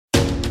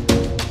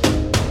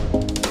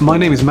My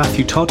name is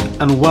Matthew Todd,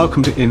 and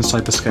welcome to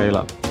Inside the Scale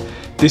Up.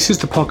 This is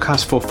the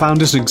podcast for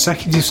founders and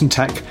executives in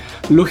tech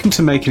looking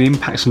to make an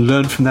impact and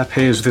learn from their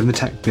peers within the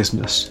tech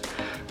business.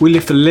 We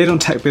lift the lid on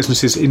tech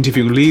businesses,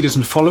 interviewing leaders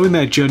and following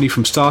their journey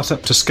from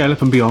startup to scale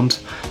up and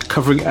beyond,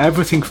 covering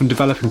everything from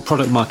developing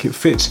product market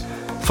fit,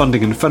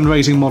 funding and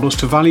fundraising models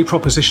to value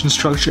proposition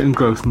structure and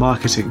growth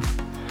marketing.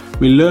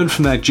 We learn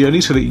from their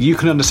journey so that you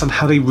can understand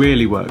how they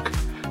really work,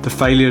 the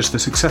failures, the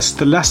successes,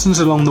 the lessons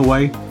along the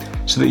way,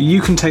 so that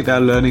you can take their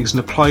learnings and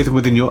apply them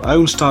within your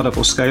own startup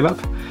or scale up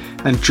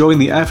and join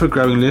the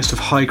ever-growing list of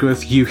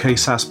high-growth UK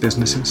SaaS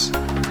businesses.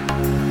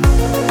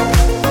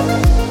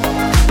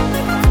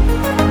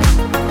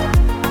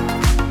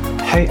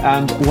 Hey,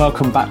 and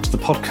welcome back to the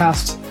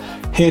podcast.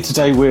 Here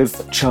today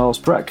with Charles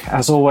Brecque.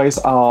 As always,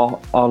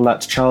 I'll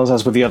let Charles,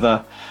 as with the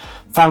other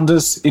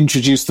founders,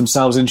 introduce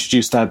themselves,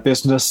 introduce their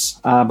business.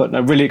 But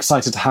I'm really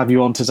excited to have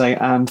you on today,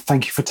 and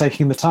thank you for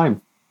taking the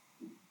time.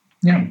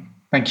 Yeah.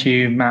 Thank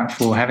you, Matt,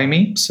 for having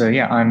me. So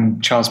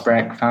I'm Charles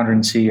Brecque, founder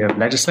and CEO of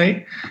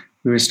Legislate.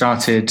 We were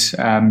started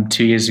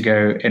 2 years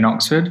ago in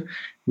Oxford,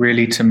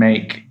 really to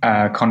make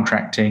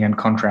contracting and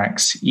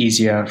contracts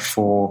easier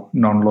for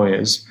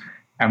non-lawyers.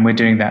 And we're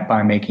doing that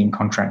by making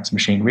contracts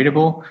machine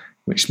readable,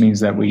 which means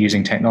that we're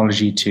using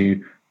technology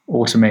to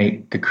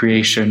automate the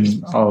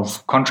creation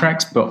of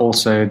contracts, but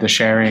also the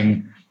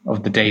sharing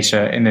of the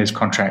data in those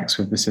contracts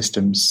with the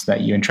systems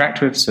that you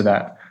interact with, so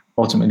that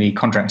ultimately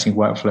contracting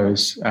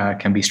workflows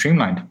can be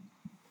streamlined.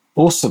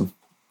 Awesome.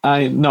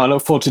 I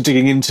look forward to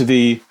digging into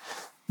the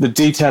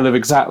detail of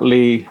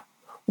exactly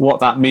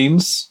what that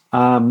means,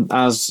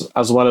 as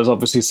well as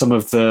obviously some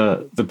of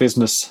the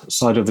business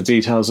side of the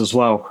details as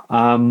well.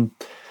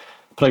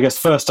 But I guess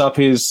first up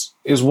is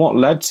what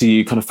led to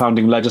you kind of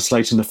founding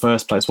Legislate in the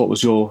first place? What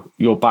was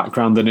your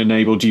background that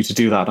enabled you to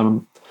do that?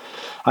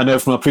 I know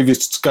from our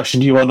previous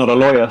discussion you are not a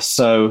lawyer,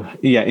 so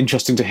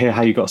interesting to hear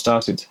how you got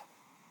started.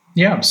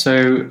 Yeah,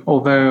 so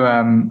although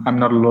I'm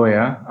not a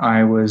lawyer,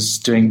 I was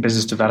doing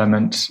business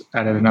development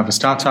at another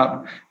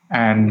startup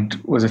and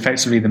was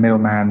effectively the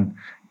middleman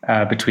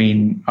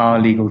between our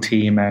legal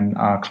team and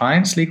our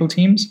clients' legal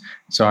teams.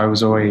 So I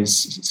was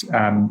always,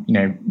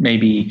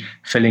 maybe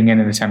filling in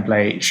a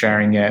template,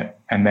 sharing it,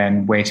 and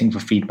then waiting for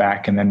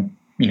feedback, and then,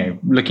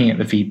 looking at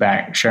the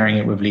feedback, sharing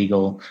it with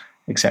legal,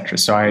 etc.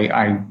 So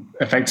I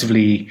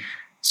effectively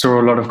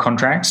saw a lot of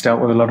contracts, dealt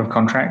with a lot of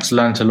contracts,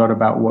 learned a lot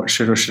about what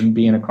should or shouldn't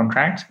be in a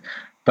contract,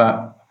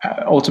 but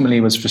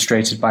ultimately was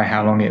frustrated by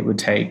how long it would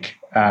take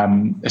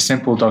a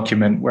simple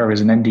document,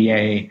 whereas an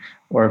NDA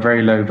or a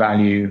very low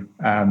value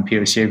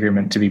POC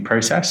agreement to be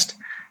processed.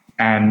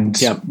 And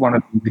one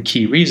of the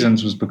key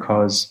reasons was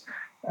because,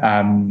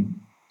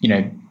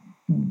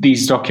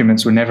 these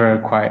documents were never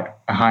quite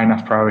a high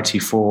enough priority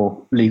for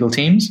legal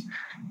teams.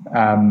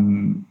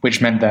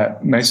 Which meant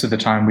that most of the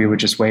time we were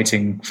just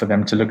waiting for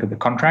them to look at the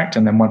contract.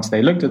 And then once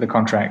they looked at the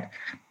contract,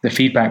 the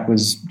feedback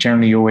was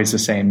generally always the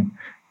same.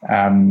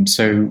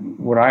 So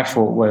what I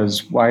thought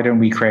was, why don't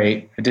we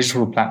create a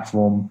digital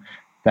platform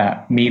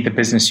that me, the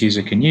business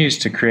user, can use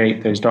to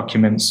create those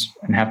documents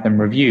and have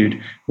them reviewed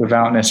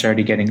without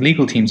necessarily getting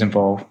legal teams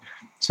involved,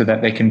 so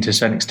that they can, to a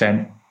certain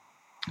extent,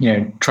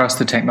 trust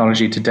the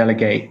technology to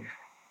delegate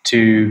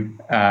to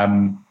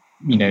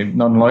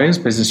non-lawyers,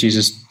 business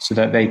users, so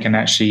that they can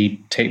actually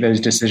take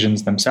those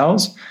decisions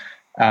themselves,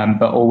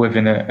 but all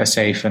within a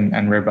safe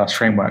and robust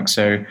framework.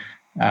 So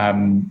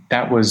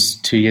that was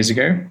 2 years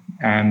ago.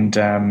 And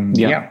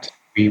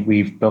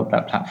we've built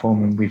that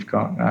platform, and we've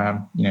got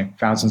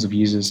thousands of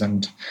users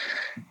and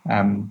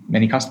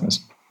many customers.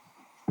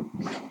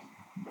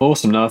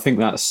 Awesome. Now I think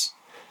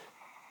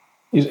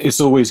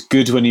it's always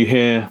good when you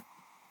hear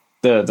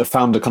the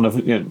founder kind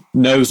of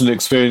knows and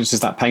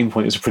experiences that pain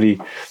point. It's pretty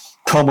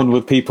common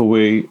with people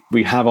we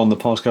have on the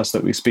podcast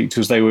that we speak to,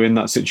 as they were in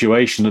that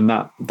situation, and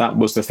that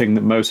was the thing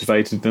that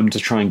motivated them to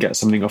try and get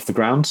something off the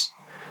ground.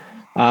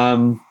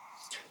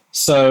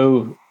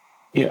 So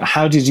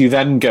how did you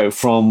then go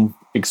from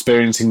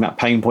experiencing that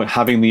pain point,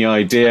 having the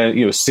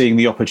idea, seeing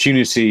the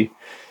opportunity,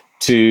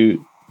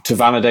 to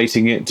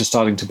validating it, to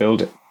starting to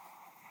build it?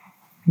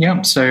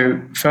 Yeah.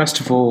 So first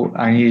of all,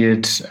 I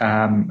needed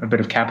a bit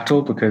of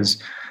capital, because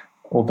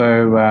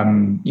although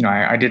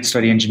I did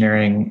study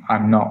engineering,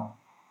 I'm not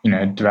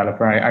a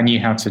developer. I knew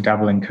how to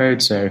dabble in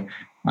code, so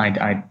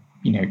I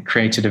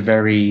created a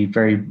very,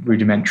 very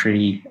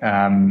rudimentary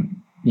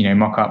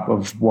mock-up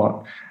of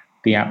what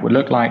the app would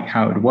look like,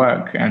 how it would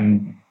work,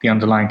 and the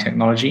underlying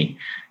technology.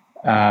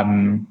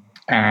 And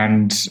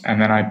then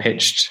I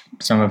pitched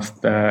some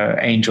of the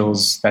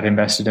angels that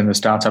invested in the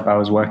startup I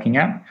was working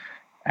at,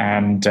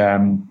 and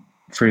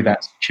through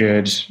that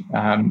secured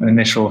an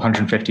initial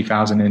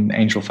 150,000 in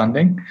angel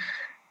funding,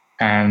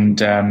 and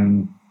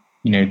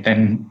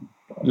then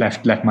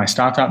left my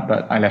startup,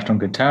 but I left on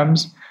good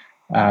terms,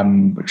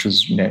 which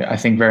was I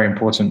think very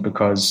important,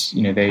 because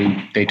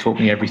they taught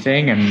me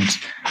everything, and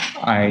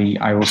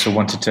I also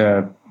wanted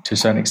to a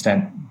certain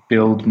extent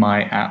build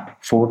my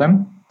app for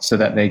them so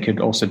that they could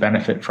also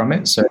benefit from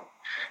it. So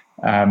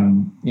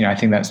I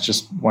think that's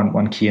just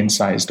one key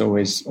insight is to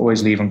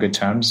always leave on good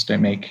terms.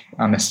 Don't make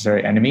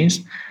unnecessary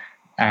enemies.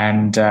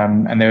 And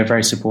they were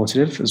very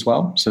supportive as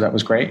well. So that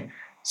was great.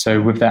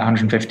 So with that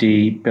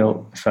 150,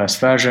 built the first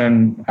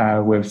version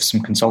with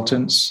some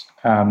consultants.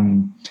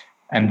 And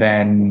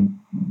then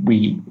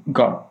we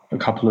got a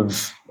couple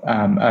of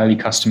early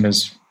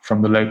customers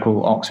from the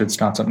local Oxford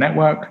startup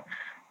network.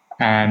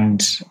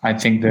 And I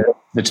think that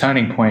the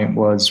turning point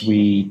was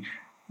we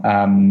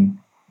came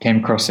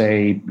across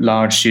a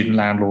large student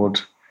landlord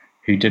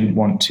who didn't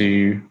want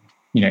to,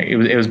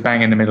 it was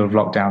bang in the middle of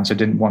lockdown, so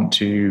didn't want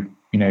to,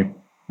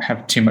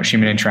 have too much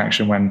human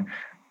interaction when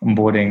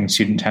onboarding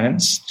student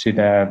tenants to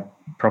their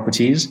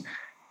properties.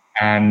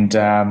 And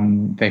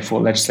they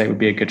thought Legislate would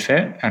be a good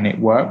fit, and it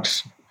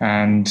worked.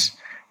 And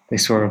they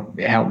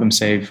it helped them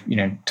save,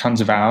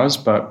 tons of hours,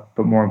 but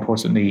more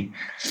importantly,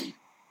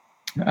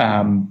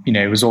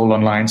 it was all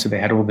online. So they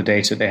had all the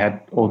data, they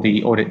had all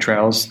the audit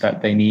trails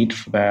that they need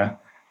for their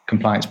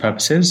compliance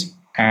purposes.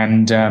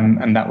 And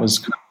that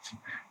was,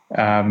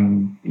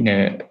 the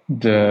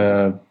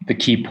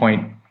key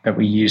point that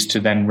we used to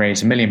then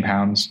raise £1 million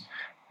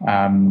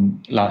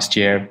last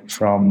year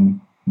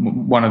from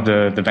one of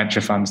the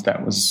venture funds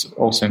that was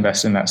also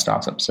invested in that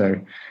startup. So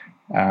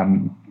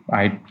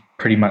I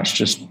pretty much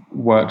just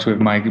worked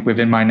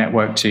within my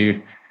network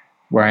to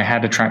where I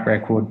had a track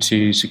record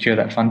to secure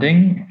that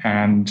funding,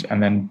 and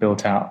then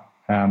built out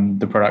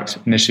the product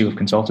initially with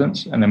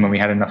consultants. And then when we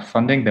had enough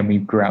funding, then we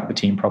grew out the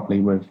team properly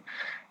with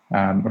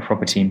a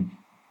proper team.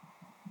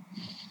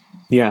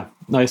 Yeah,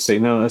 I see.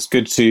 No, that's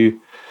good to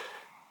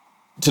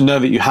know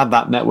that you had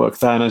that network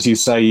there. And as you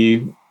say,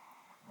 you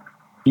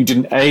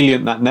didn't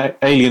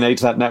alienate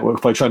that network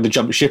by trying to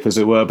jump ship, as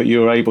it were, but you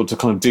were able to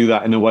kind of do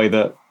that in a way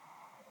that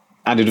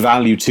added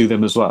value to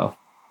them as well.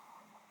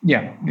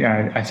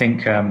 Yeah. I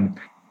think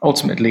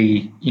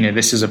ultimately,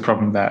 this is a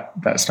problem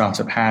that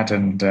startup had,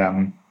 and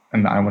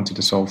I wanted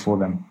to solve for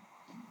them.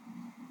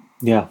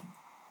 Yeah,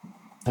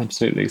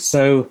 absolutely.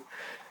 So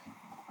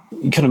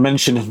you kind of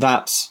mentioned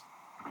that,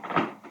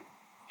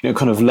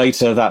 kind of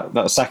later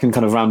that second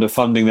kind of round of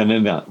funding, then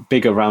in that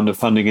bigger round of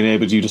funding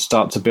enabled you to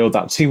start to build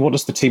that team. What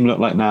does the team look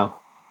like now?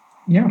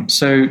 Yeah,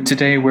 so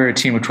today we're a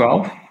team of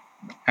 12,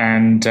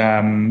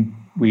 and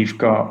we've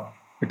got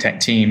a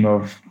tech team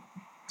of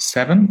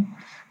 7,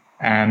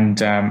 and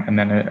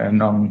then a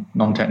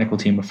non-technical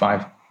team of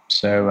 5.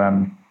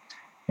 So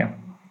yeah.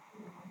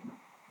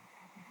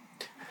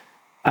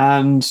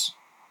 And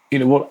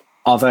what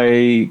are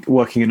they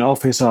working in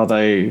office? Are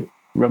they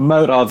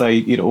remote? Are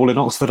they all in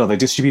Oxford? Are they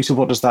distributed?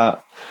 What does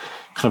that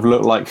kind of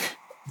look like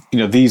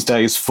these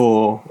days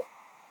for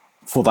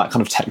that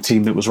kind of tech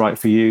team that was right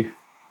for you?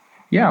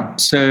 Yeah,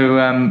 so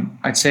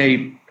I'd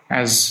say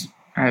as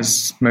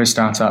most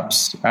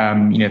startups,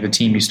 the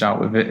team you start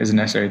with isn't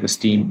necessarily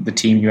the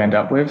team you end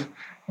up with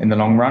in the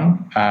long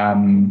run.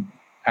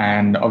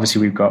 And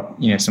obviously we've got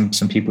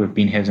some people who've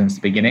been here since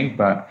the beginning,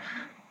 but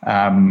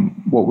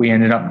what we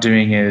ended up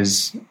doing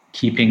is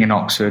keeping in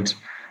Oxford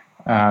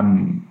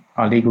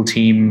our legal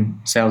team,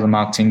 sales and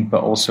marketing,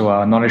 but also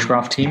our knowledge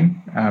graph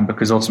team,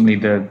 because ultimately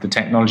the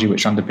technology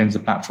which underpins the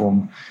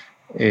platform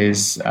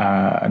is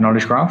a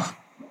knowledge graph,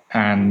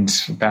 and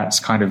that's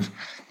kind of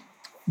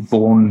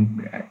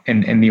born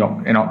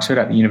in Oxford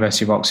at the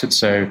University of Oxford.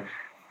 So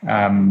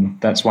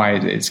that's why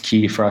it's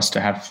key for us to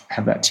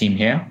have that team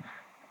here.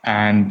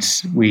 And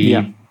we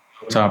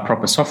built our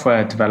proper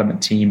software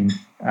development team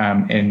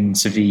in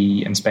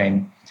Seville in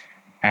Spain.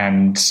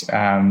 And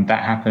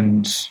that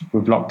happened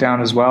with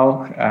lockdown as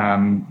well.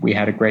 We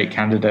had a great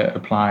candidate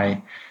apply,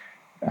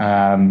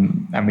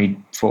 and we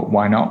thought,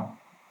 why not?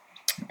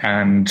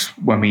 And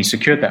when we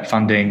secured that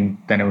funding,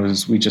 then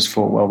we just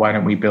thought, well, why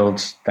don't we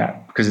build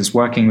that? Because it's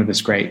working with this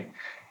great,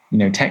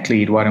 tech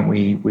lead. Why don't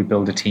we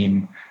build a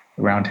team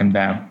around him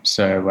there?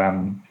 So,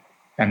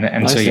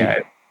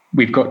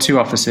 we've got 2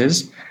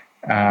 offices.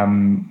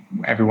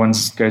 Everyone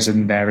goes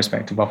in their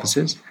respective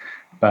offices.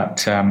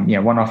 But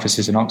one office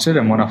is in Oxford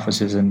and one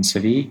office is in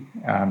Seville.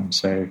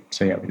 So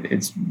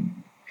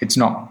it's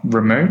not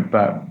remote,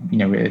 but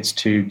it's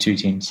two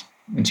teams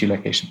in 2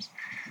 locations.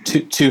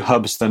 Two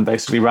hubs then,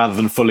 basically, rather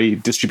than fully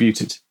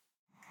distributed.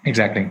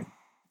 Exactly.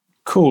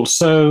 Cool.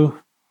 So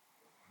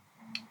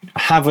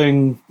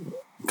having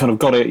kind of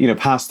got it,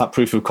 past that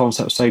proof of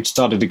concept stage,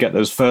 started to get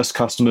those first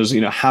customers,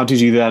 how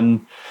did you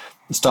then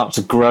start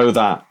to grow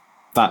that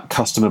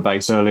customer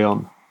base early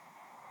on?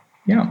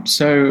 Yeah.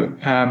 So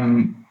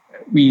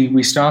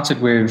we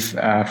started with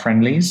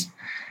friendlies,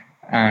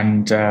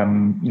 and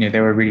they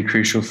were really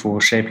crucial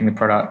for shaping the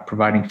product,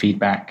 providing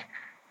feedback,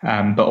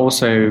 but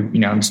also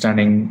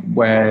understanding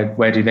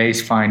where do they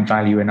find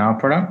value in our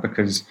product,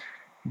 because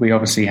we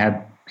obviously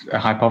had a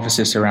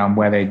hypothesis around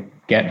where they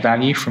get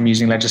value from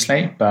using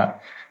Legislate,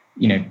 but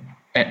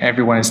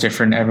everyone is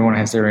different. Everyone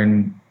has their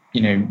own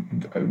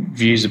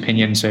views,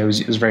 opinions. So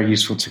it was very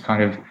useful to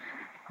kind of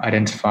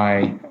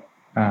identify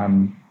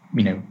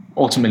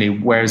ultimately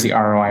where is the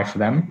ROI for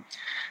them.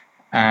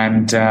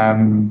 And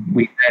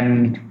we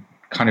then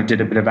kind of did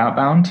a bit of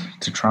outbound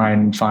to try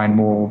and find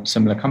more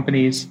similar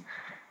companies.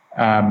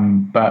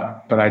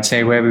 But I'd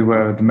say where we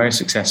were the most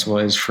successful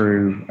is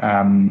through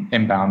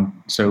inbound.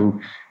 So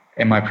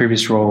in my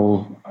previous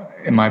role,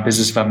 in my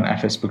business development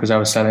efforts, because I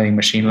was selling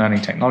machine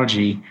learning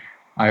technology,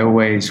 I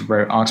always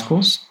wrote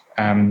articles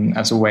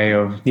as a way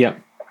of,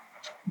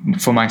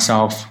 for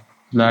myself,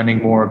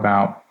 learning more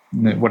about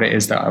what it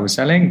is that I was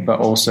selling, but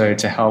also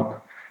to help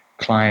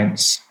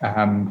clients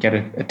get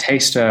a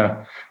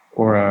taster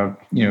or a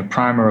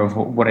primer of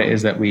what it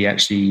is that we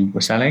actually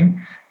were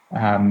selling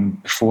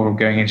before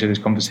going into those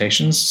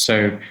conversations.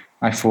 So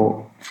I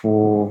thought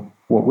for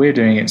what we're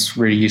doing, it's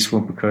really useful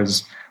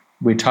because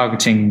we're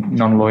targeting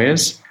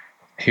non-lawyers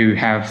who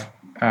have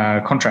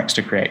contracts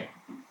to create.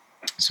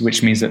 So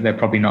which means that they're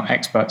probably not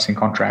experts in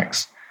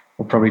contracts,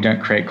 or probably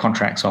don't create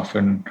contracts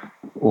often,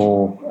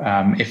 or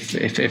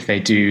if they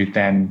do,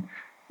 then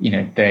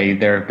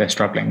they're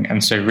struggling.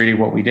 And so really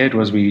what we did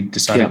was we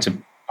decided to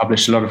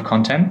publish a lot of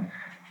content.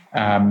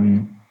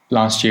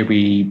 Last year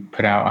we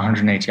put out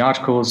 180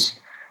 articles.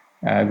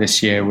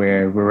 This year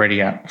we're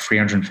already at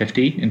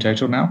 350 in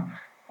total now.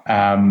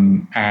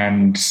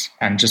 And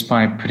just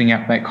by putting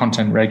out that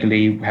content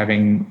regularly,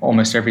 having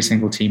almost every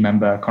single team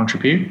member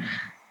contribute,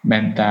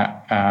 meant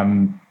that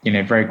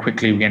very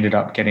quickly we ended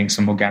up getting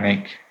some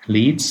organic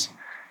leads,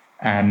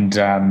 and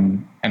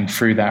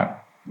through that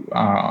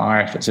our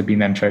efforts have been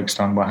then focused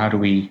on, well, how do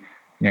we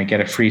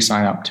get a free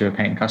sign up to a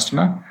paying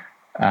customer,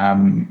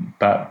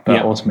 but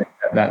ultimately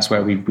that's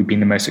where we've been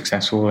the most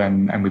successful,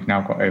 and we've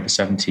now got over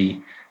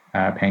 70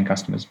 paying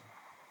customers.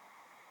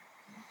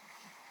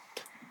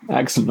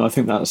 Excellent. I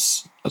think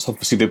that's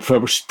obviously the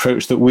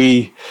approach that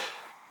we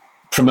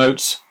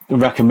promote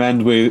and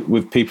recommend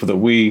with people that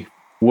we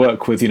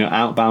work with.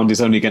 Outbound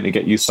is only going to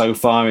get you so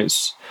far.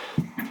 It's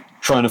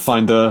trying to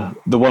find the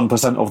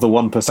 1% of the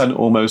 1%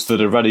 almost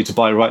that are ready to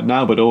buy right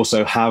now, but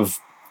also have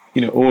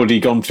already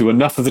gone through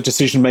enough of the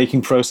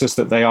decision-making process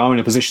that they are in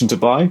a position to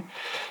buy.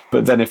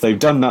 But then if they've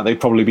done that, they've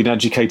probably been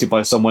educated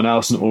by someone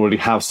else and already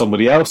have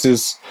somebody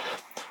else's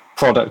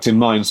product in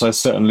mind. So I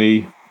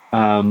certainly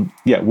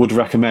would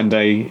recommend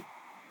a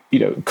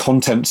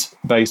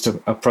content-based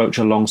approach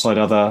alongside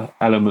other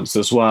elements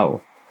as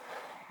well.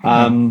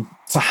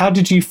 So how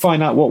did you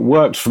find out what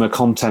worked from a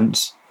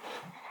content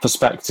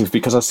perspective?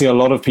 Because I see a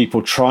lot of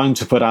people trying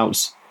to put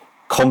out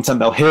content.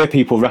 They'll hear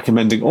people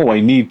recommending, I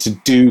need to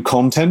do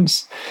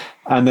content,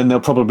 and then they'll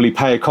probably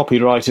pay a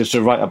copywriter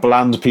to write a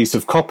bland piece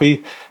of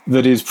copy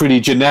that is pretty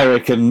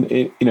generic and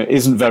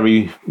isn't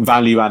very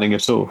value adding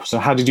at all. So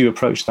how did you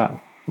approach that?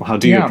 Or how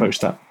do you approach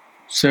that?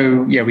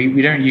 So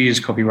we don't use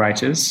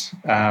copywriters,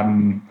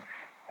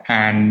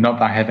 and not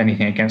that I have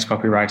anything against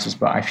copywriters,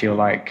 but I feel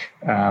like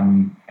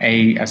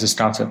as a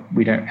startup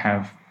we don't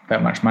have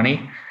that much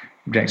money,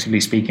 objectively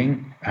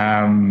speaking,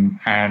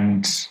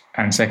 and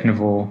second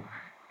of all,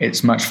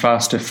 it's much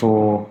faster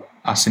for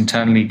us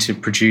internally to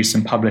produce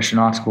and publish an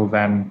article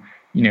than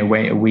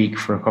wait a week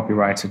for a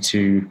copywriter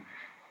to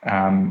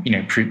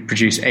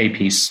produce a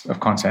piece of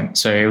content.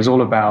 So it was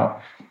all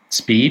about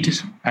speed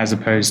as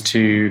opposed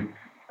to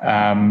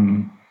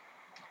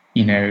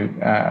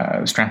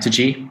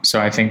strategy. So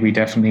I think we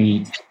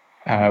definitely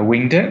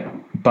winged it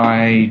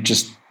by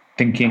just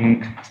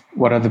thinking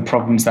what are the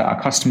problems that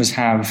our customers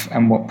have,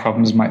 and what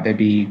problems might they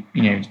be,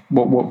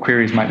 what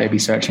queries might they be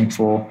searching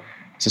for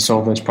to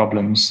solve those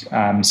problems.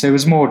 So it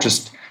was more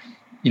just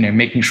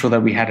making sure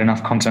that we had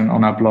enough content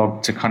on our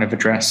blog to kind of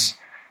address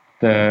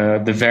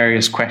the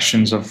various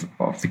questions of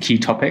the key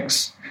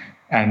topics.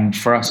 And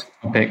for us, the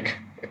topic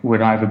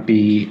would either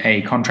be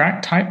a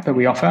contract type that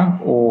we offer,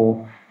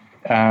 or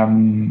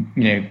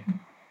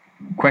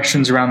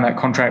questions around that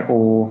contract,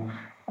 or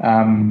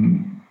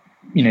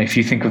if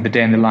you think of the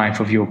day in the life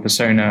of your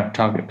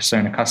target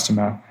persona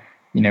customer,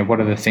 what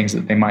are the things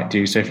that they might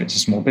do? So if it's a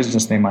small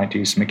business, they might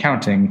do some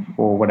accounting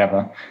or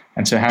whatever.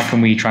 And so how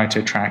can we try to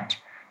attract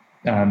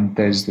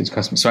those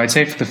customers? So I'd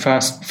say for the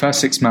first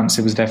 6 months,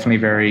 it was definitely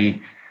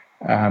very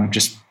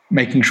just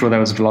making sure there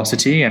was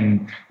velocity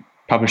and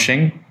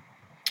publishing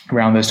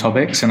around those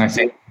topics. And I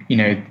think,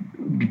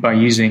 by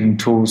using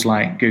tools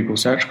like Google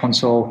Search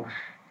Console,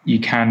 you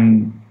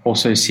can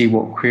also see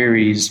what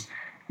queries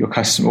your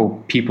customer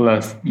or people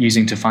are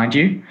using to find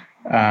you.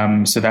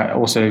 So that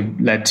also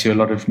led to a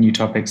lot of new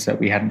topics that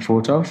we hadn't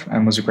thought of,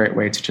 and was a great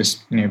way to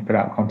just put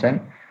out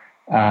content.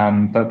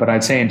 But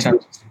I'd say in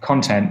terms of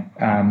content,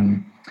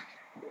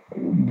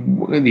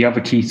 the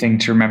other key thing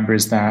to remember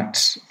is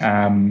that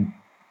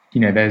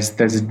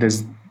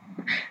there's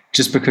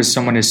just because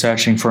someone is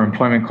searching for an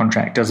employment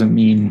contract doesn't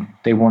mean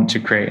they want to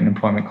create an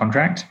employment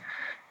contract.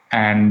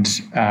 And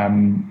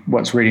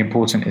what's really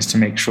important is to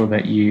make sure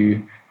that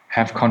you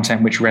have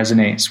content which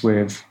resonates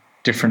with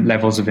different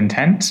levels of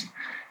intent.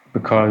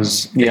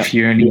 Because if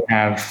you only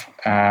have,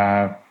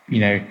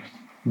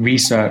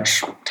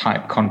 research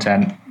type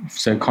content,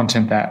 so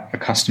content that a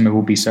customer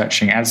will be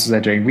searching as they're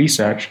doing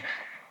research,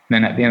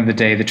 then at the end of the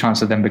day, the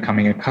chance of them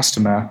becoming a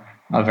customer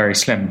are very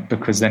slim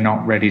because they're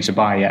not ready to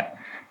buy yet.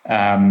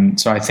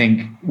 So I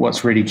think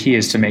what's really key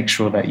is to make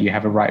sure that you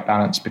have a right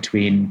balance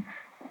between,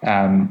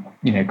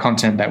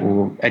 content that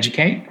will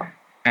educate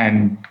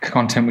and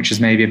content which is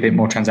maybe a bit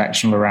more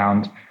transactional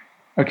around,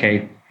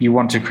 okay, you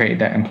want to create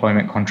that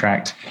employment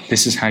contract,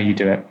 this is how you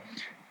do it.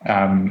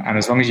 And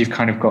as long as you've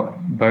kind of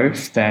got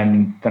both,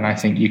 then I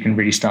think you can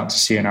really start to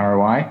see an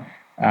ROI,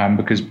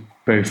 because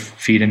both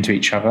feed into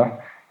each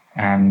other.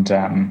 And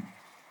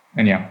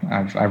yeah,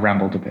 I've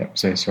rambled a bit,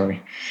 so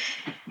sorry.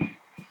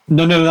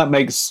 No, that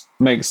makes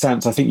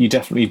sense. I think you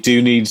definitely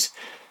do need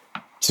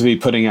to be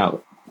putting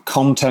out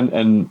content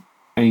and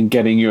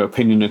getting your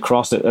opinion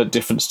across at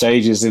different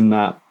stages in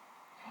that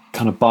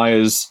kind of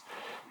buyer's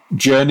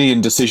journey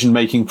and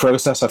decision-making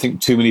process. I think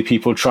too many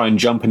people try and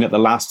jump in at the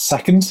last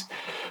second,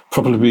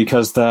 probably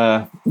because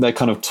they're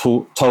kind of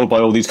told by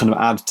all these kind of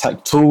ad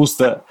tech tools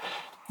that,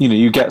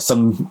 you get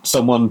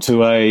someone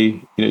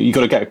to you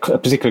got to get a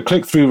particular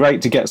click-through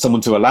rate to get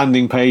someone to a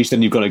landing page,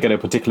 then you've got to get a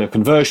particular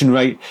conversion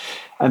rate,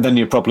 and then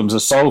your problems are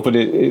solved. But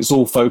it's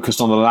all focused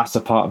on the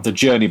latter part of the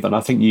journey. But I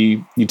think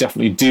you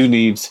definitely do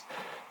need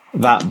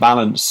that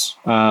balance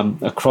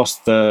across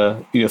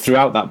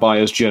throughout that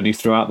buyer's journey,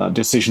 throughout that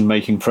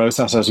decision-making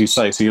process, as you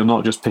say. So you're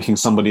not just picking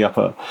somebody up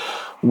at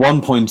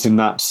one point in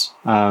that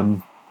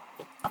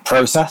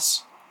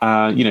process.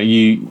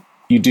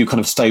 You do kind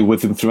of stay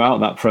with them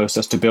throughout that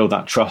process to build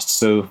that trust.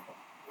 So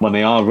when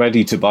they are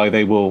ready to buy,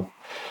 they will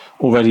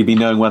already be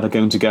knowing where they're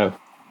going to go.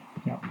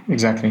 Yeah,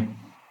 exactly.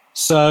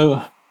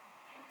 So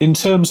in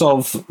terms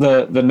of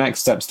the next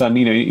steps, then,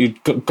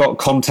 you've got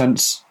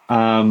content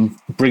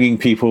bringing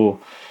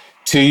people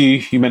to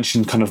you. You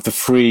mentioned kind of the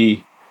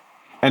free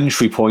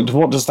entry point.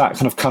 What does that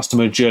kind of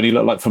customer journey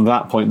look like from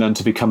that point then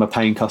to become a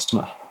paying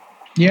customer?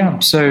 Yeah,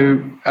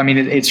 so I mean,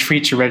 it's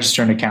free to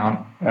register an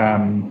account.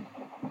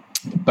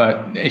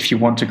 But if you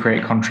want to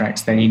create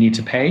contracts, then you need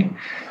to pay.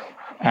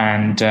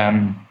 And,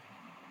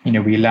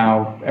 we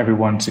allow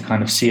everyone to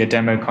kind of see a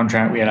demo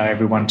contract. We allow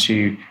everyone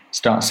to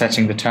start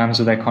setting the terms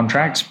of their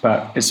contract,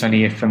 but it's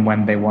only if and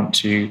when they want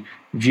to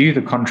view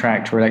the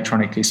contract or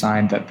electronically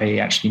sign that they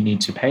actually need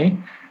to pay.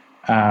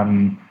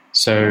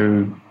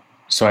 So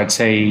I'd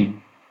say,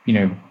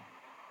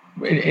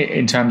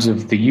 in terms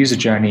of the user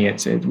journey,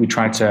 we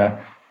try to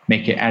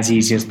make it as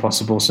easy as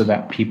possible so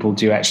that people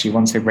do actually,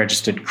 once they've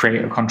registered,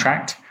 create a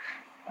contract.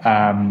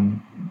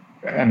 And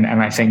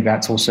I think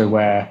that's also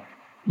where,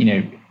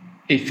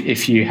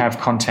 if you have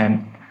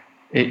content,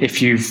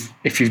 if you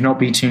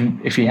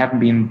haven't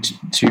been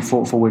too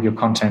thoughtful with your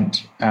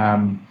content,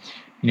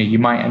 you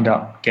might end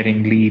up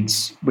getting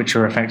leads which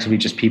are effectively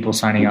just people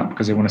signing up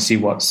because they want to see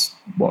what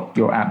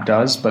your app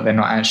does, but they're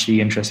not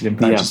actually interested in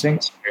purchasing.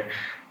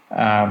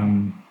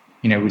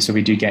 Yeah. So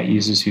we do get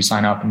users who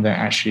sign up and don't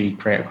actually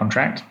create a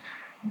contract.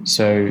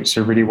 So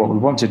really what we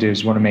want to do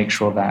is we want to make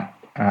sure that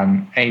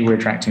A, we're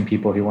attracting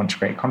people who want to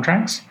create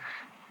contracts,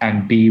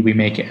 and B, we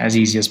make it as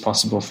easy as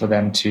possible for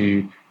them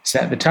to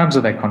set the terms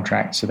of their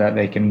contract so that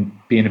they can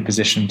be in a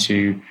position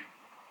to,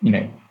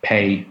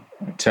 pay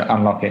to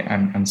unlock it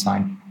and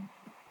sign.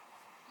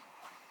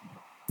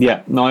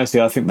 Yeah, no, I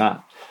see. I think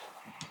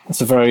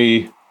that's a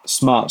very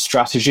smart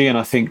strategy, and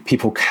I think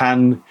people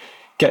can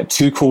get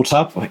too caught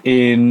up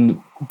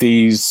in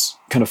these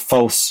kind of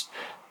false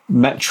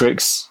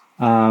metrics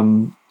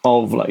of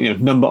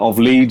number of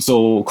leads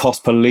or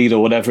cost per lead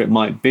or whatever it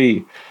might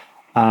be.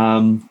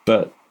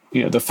 But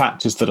the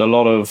fact is that a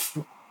lot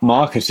of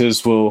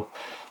marketers will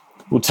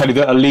tell you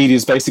that a lead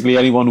is basically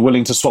anyone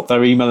willing to swap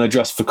their email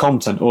address for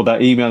content or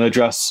their email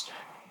address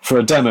for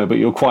a demo. But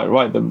you're quite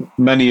right that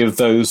many of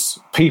those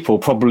people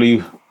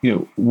probably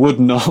would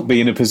not be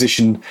in a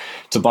position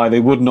to buy. They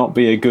would not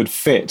be a good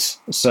fit.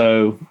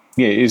 So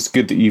yeah, it is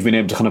good that you've been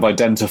able to kind of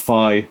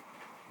identify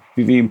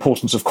the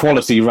importance of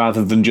quality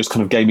rather than just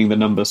kind of gaming the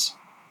numbers.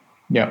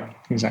 Yeah,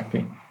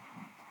 exactly.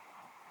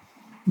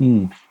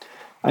 And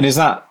is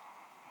that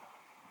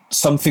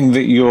something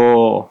that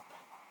your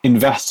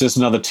investors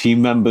and other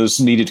team members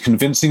needed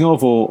convincing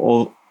of,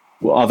 or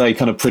are they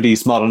kind of pretty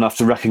smart enough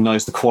to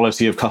recognize the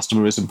quality of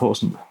customer is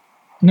important?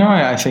 No,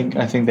 I think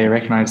they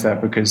recognize that,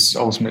 because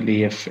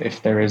ultimately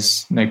if there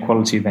is no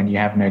quality, then you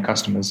have no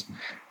customers.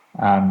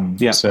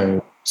 Yeah.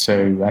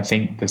 So I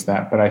think there's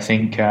that. But I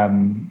think,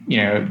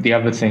 the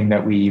other thing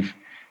that we've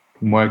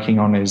been working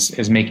on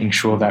is making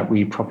sure that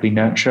we properly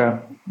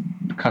nurture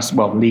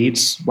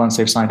leads once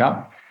they've signed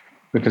up,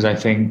 because I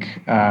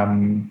think,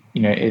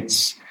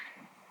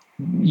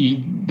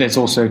 there's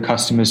also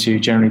customers who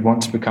generally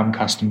want to become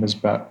customers,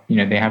 but,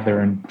 they have their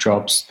own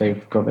jobs,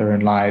 they've got their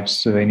own lives,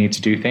 so they need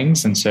to do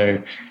things. And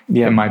so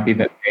it might be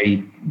that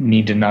they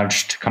need a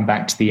nudge to come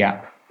back to the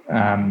app,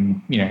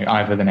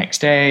 either the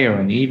next day or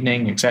in the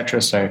evening,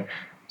 etc. So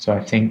I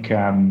think,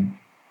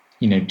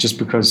 just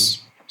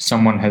because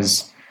someone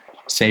has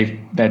saved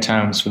their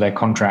terms for their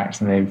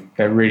contract and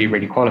they're really,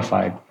 really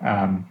qualified,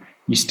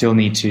 you still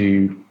need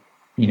to,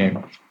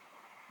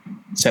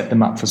 set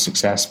them up for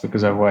success,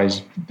 because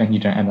otherwise then you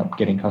don't end up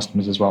getting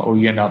customers as well, or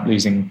you end up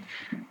losing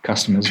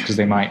customers because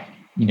they might,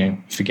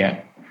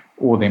 forget,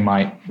 or they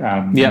might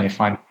they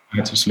find an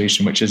alternative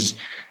solution which is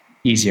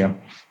easier.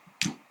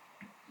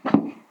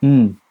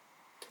 No,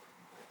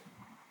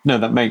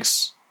 that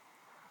makes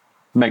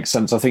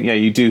sense. I think,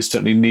 you do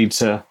certainly need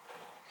to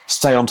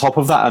stay on top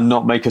of that and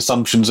not make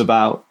assumptions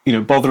about,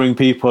 bothering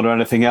people or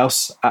anything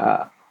else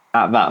at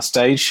that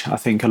stage. I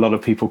think a lot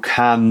of people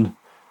can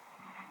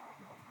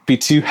be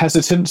too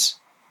hesitant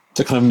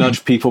to kind of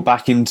nudge people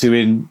back into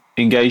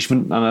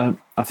engagement. And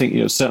I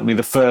think, certainly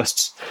the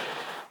first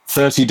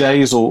 30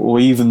 days or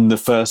even the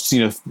first,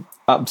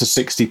 up to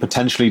 60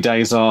 potentially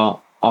days are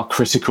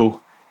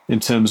critical in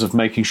terms of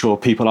making sure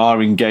people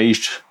are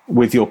engaged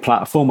with your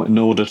platform in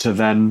order to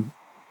then,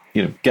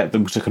 get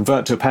them to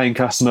convert to a paying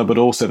customer, but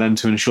also then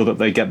to ensure that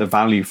they get the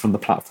value from the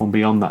platform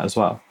beyond that as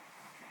well.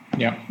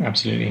 Yeah,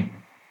 absolutely.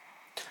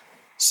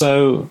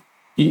 So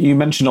you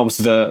mentioned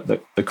obviously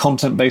the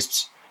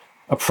content-based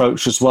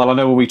approach as well. I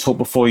know when we talked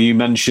before, you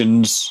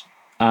mentioned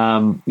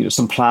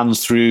some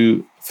plans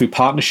through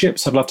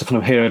partnerships. I'd love to kind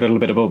of hear a little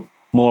bit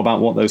more about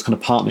what those kind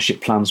of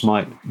partnership plans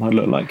might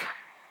look like.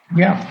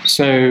 Yeah,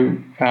 so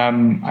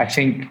I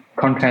think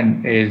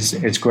content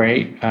is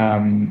great.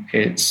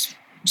 It's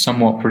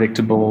somewhat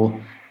predictable,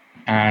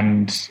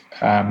 and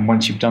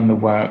once you've done the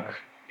work,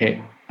 it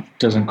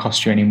doesn't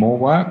cost you any more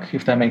work,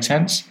 if that makes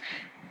sense.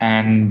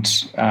 And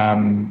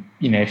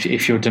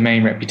if your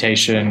domain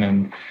reputation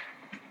and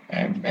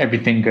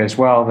everything goes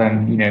well,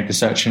 then the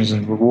search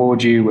engines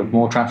reward you with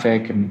more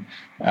traffic. And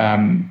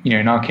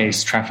in our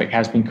case, traffic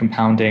has been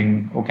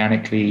compounding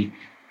organically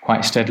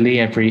quite steadily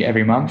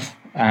every month,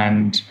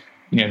 and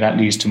that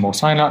leads to more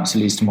signups, it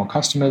leads to more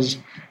customers.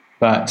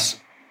 But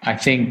I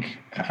think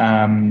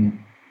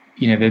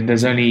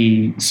there's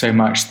only so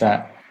much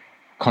that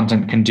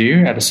content can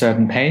do at a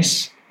certain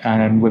pace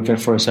and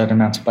for a certain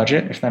amount of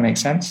budget, if that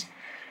makes sense.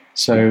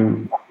 So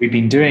what we've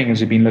been doing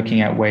is we've been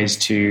looking at ways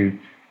to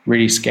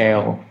really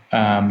scale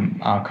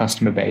our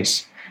customer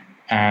base.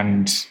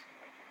 And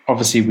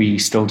obviously we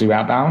still do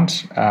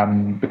outbound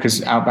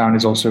because outbound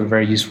is also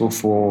very useful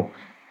for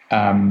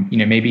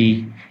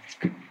maybe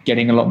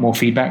getting a lot more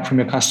feedback from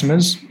your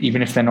customers.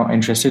 Even if they're not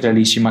interested, at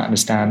least you might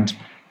understand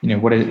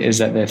what it is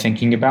that they're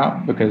thinking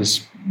about.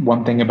 Because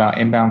one thing about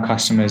inbound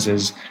customers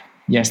is,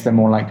 yes, they're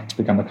more likely to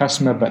become a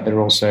customer, but they're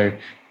also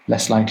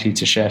less likely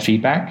to share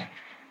feedback.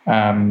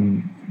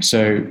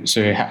 So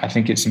I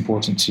think it's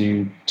important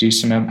to do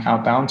some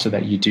outbound so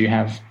that you do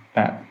have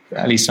that,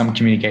 at least some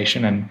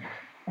communication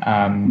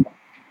and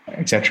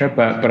etc.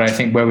 But I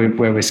think where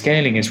we're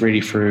scaling is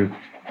really through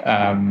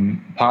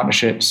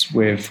partnerships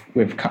with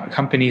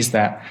companies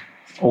that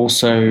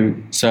also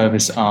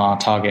service our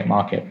target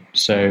market.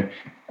 So,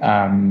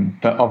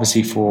 but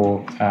obviously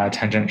for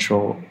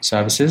tangential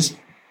services,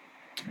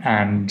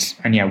 and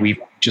yeah, we've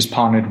just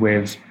partnered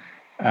with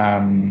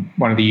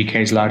one of the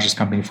UK's largest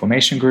company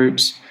formation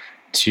groups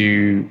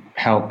to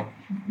help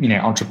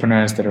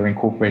entrepreneurs that are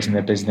incorporating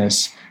their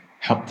business,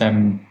 help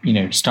them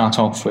start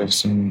off with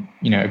some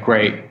a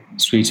great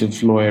suite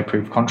of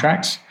lawyer-approved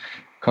contracts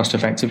cost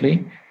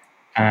effectively.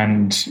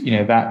 And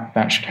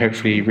that should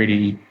hopefully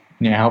really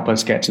help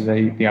us get to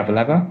the other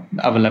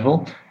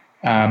level.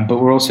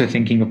 But we're also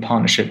thinking of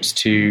partnerships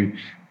to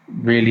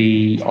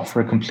really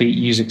offer a complete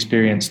user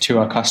experience to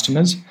our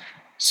customers.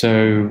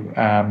 So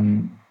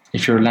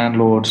if you're a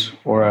landlord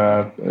or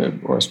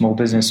a small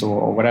business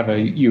or whatever,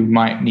 you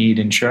might need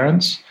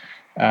insurance.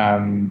 There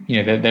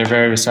are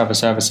various other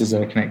services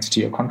that are connected to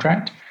your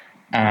contract,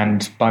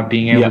 and by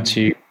being able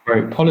to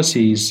write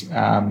policies,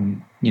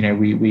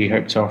 we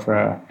hope to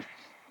offer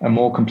a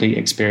more complete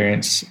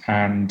experience,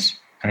 and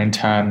in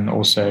turn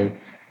also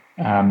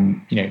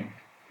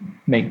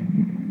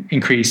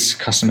increase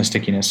customer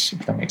stickiness,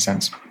 if that makes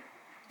sense.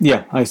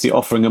 Yeah, I see,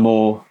 offering a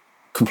more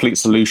complete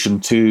solution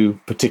to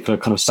particular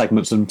kind of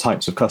segments and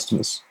types of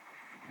customers.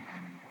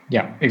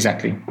 Yeah,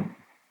 exactly.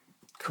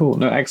 Cool.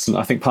 No, excellent.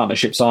 I think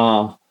partnerships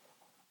are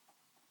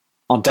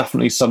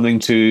definitely something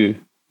to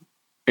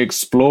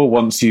explore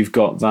once you've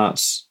got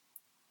that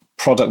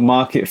product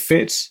market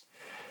fit.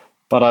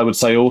 But I would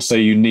say also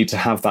you need to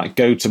have that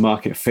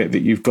go-to-market fit that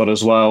you've got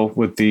as well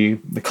with the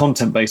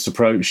content-based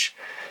approach.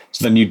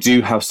 So then you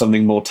do have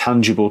something more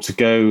tangible to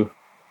go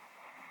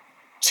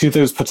to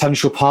those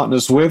potential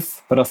partners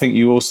with. But I think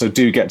you also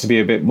do get to be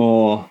a bit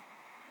more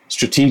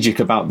strategic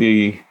about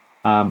the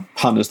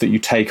partners that you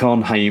take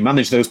on, how you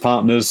manage those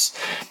partners,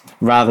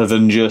 rather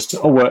than just,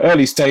 we're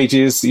early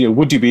stages,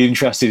 would you be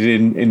interested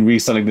in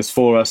reselling this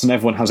for us? And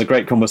everyone has a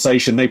great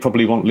conversation. They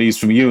probably want leads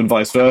from you and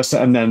vice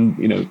versa. And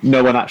then,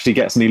 no one actually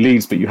gets any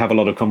leads, but you have a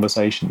lot of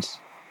conversations.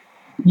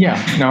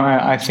 Yeah, no,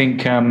 I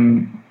think,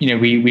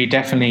 we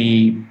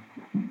definitely,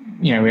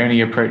 we only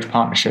approached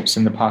partnerships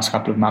in the past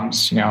couple of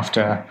months,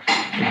 after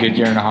a good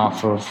year and a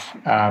half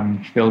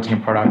of building a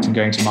product and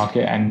going to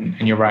market. And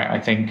you're right. I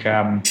think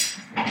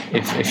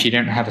if you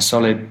don't have a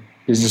solid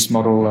business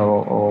model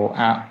or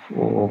app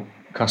or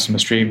customer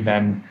stream,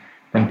 then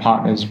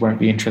partners won't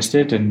be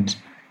interested. And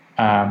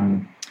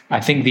I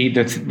think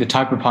the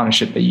type of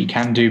partnership that you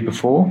can do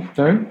before,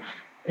 though,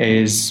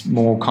 is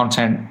more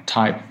content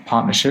type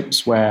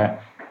partnerships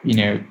where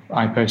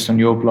I post on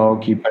your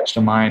blog, you post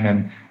on mine,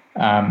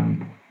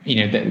 and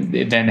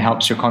it then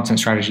helps your content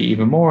strategy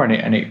even more,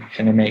 and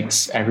it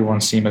makes everyone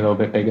seem a little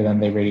bit bigger than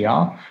they really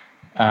are,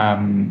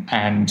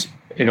 and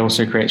it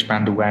also creates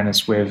brand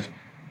awareness with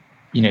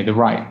the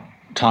right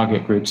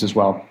target groups as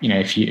well.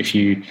 If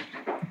you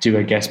do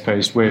a guest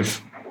post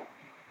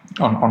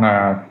on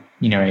a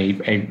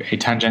a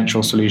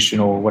tangential solution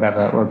or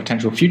whatever, or a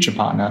potential future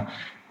partner,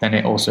 then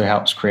it also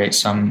helps create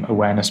some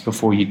awareness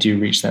before you do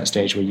reach that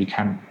stage where you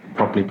can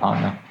properly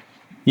partner.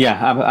 Yeah,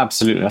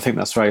 absolutely. I think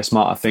that's very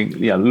smart. I think,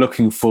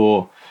 looking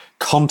for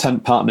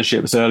content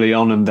partnerships early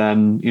on, and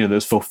then,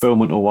 those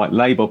fulfillment or white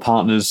label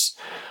partners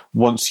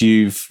once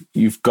you've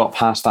got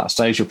past that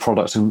stage of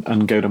product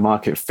and go to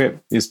market fit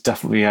is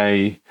definitely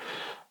a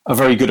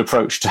very good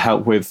approach to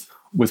help with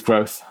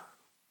growth.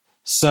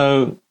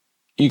 So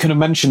you kind of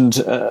mentioned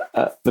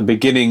at the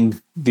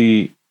beginning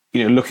the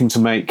looking to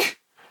make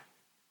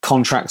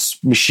contracts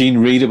machine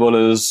readable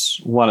as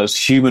well as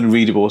human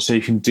readable, so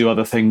you can do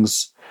other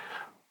things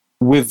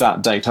with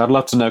that data. I'd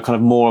love to know kind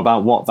of more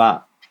about what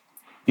that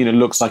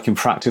looks like in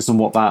practice and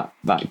what that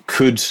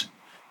could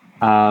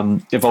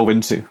evolve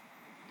into.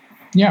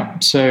 Yeah,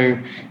 so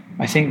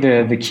I think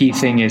the key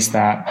thing is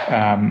that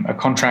a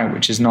contract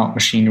which is not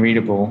machine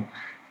readable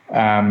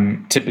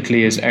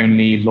typically is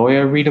only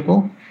lawyer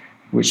readable,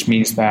 which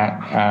means that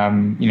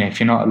if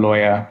you're not a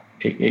lawyer,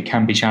 it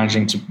can be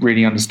challenging to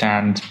really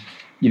understand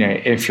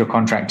if your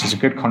contract is a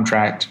good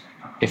contract,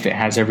 if it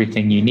has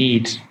everything you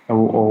need,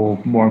 or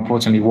more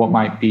importantly, what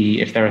might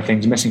be if there are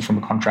things missing from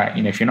a contract.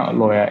 If you're not a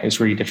lawyer,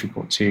 it's really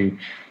difficult to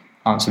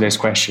answer those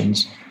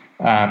questions.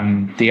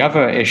 The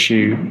other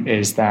issue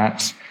is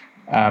that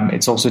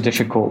it's also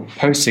difficult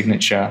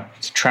post-signature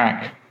to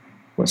track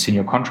what's in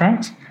your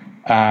contract,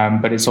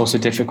 but it's also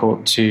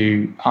difficult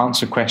to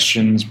answer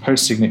questions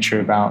post-signature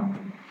about,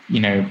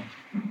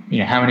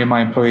 how many of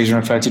my employees are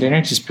on a 30-day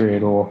notice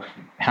period, or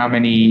how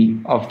many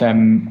of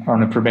them are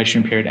on a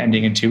probation period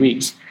ending in 2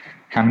 weeks,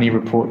 how many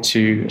report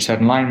to a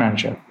certain line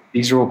manager.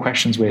 These are all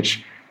questions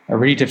which are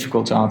really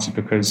difficult to answer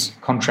because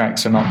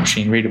contracts are not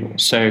machine readable.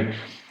 So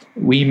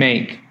we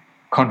make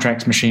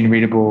contracts machine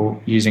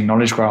readable using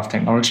knowledge graph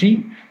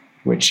technology,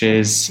 which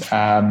is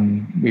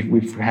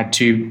we've had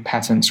 2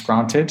 patents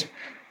granted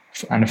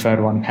and a third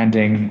one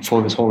pending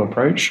for this whole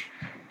approach.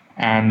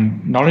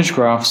 And knowledge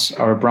graphs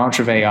are a branch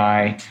of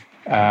AI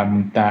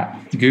that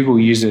Google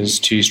uses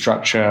to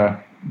structure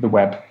the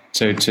web,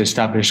 so to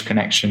establish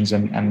connections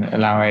and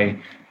allow a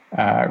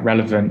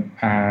relevant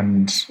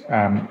and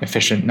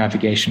efficient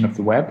navigation of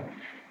the web.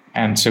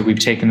 And so we've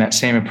taken that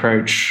same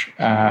approach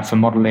for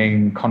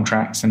modeling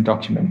contracts and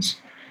documents,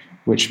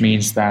 which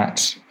means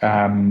that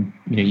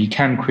you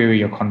can query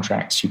your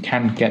contracts, you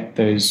can get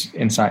those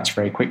insights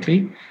very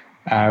quickly,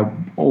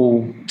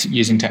 all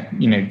using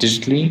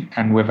digitally,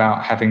 and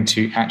without having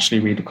to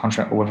actually read the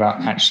contract, or without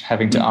actually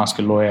having to ask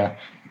a lawyer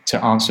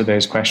to answer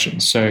those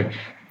questions. So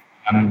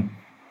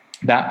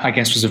that, I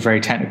guess, was a very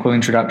technical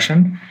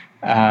introduction.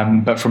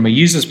 But from a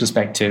user's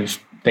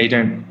perspective, they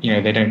don't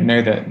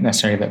know that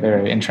necessarily that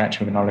they're interacting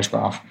with a knowledge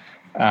graph.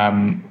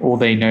 All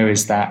they know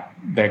is that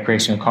they're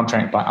creating a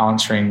contract by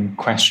answering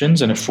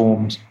questions in a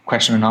formed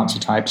question and answer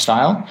type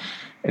style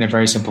in a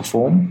very simple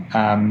form,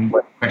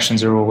 where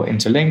questions are all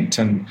interlinked.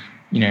 And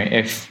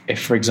if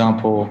for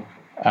example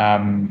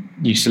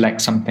you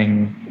select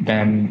something,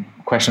 then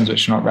questions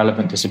which are not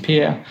relevant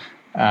disappear.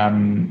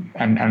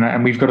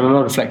 And we've got a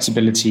lot of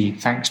flexibility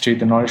thanks to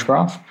the knowledge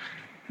graph,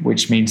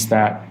 which means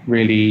that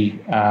really,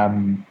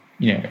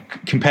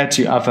 compared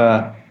to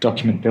other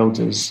document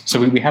builders, so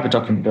we have a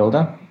document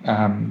builder,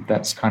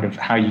 that's kind of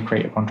how you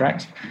create a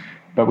contract,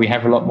 but we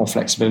have a lot more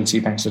flexibility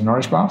thanks to the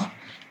knowledge graph.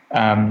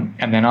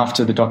 And then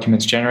after the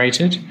document's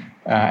generated,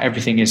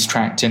 everything is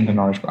tracked in the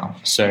knowledge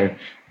graph. So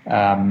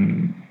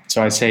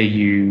I'd say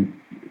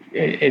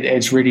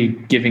it's really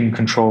giving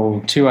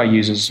control to our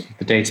users of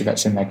the data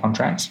that's in their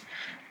contracts.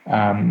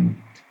 And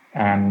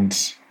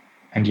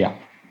yeah.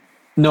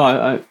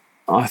 No,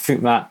 I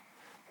think that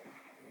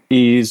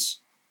is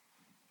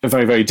a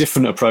very, very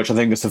different approach. I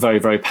think it's a very,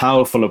 very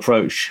powerful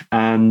approach.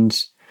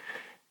 And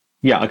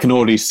yeah, I can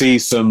already see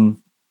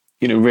some,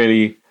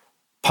 really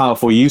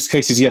powerful use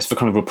cases, yes, for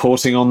kind of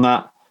reporting on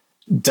that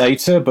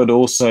data, but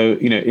also,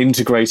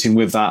 integrating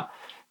with that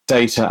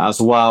data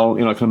as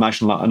well. I can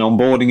imagine like an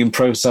onboarding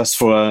process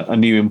for a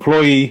new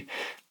employee.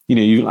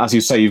 As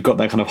you say, you've got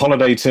their kind of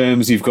holiday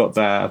terms, you've got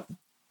their,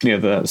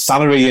 the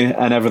salary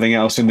and everything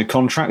else in the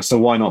contract. So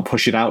why not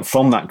push it out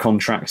from that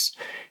contract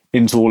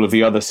into all of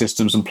the other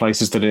systems and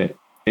places that it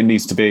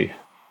needs to be?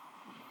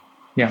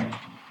 Yeah,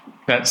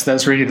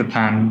 that's really the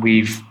plan.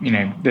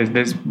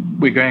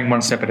 We're going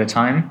one step at a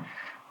time.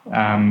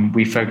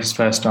 We focus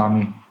first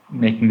on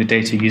making the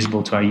data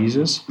usable to our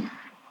users,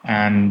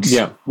 and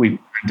we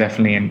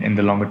definitely in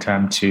the longer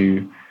term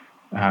to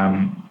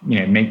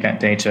make that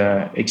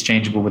data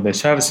exchangeable with those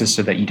services,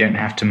 so that you don't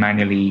have to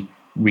manually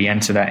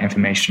re-enter that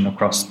information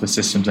across the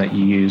systems that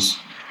you use.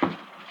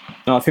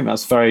 No, I think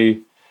that's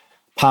very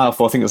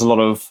powerful. I think there's a lot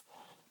of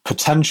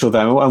potential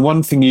there. And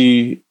one thing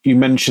you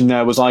mentioned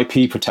there was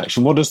IP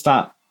protection. What does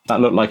that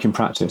look like in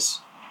practice?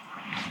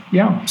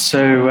 Yeah,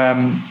 so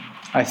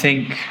I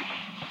think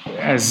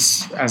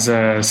as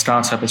a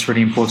startup, it's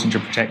really important to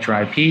protect your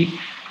IP,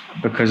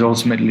 because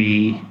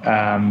ultimately,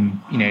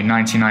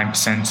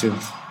 99%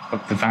 of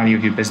of the value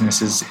of your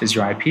business is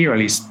your IP, or at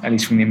least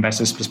from the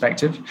investor's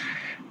perspective.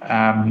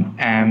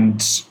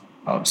 And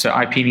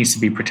so IP needs to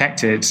be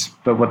protected,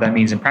 but what that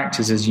means in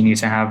practice is you need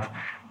to have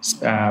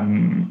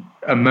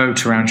a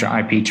moat around your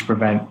IP to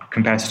prevent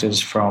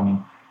competitors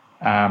from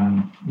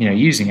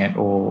using it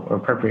or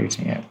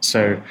appropriating it.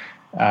 So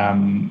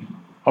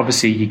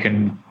obviously you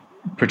can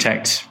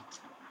protect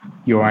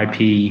your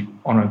IP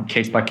on a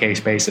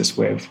case-by-case basis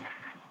with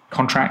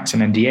contracts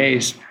and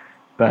NDAs,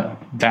 but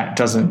that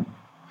doesn't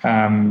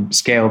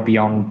scale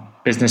beyond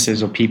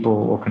businesses or people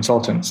or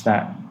consultants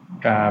that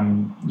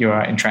you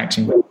are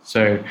interacting with.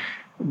 So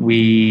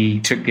we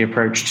took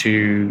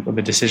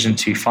the decision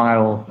to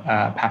file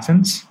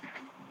patents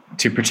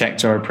to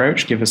protect our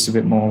approach, give us a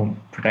bit more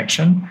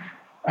protection.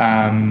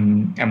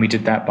 And we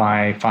did that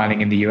by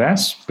filing in the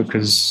US,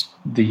 because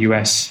the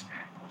US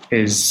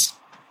is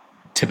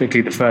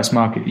typically the first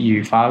market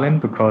you file in,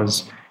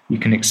 because you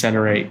can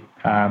accelerate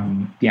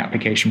the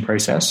application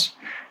process,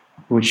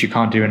 which you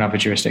can't do in other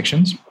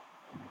jurisdictions.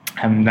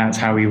 And that's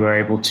how we were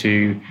able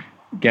to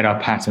get our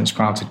patents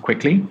granted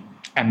quickly.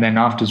 And then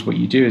afterwards, what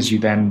you do is you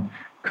then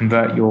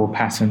convert your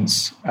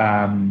patents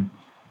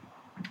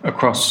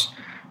across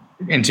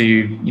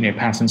into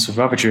patents of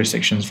other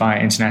jurisdictions via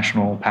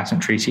international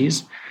patent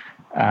treaties.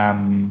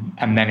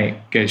 And then it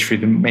goes through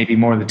maybe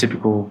more of the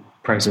typical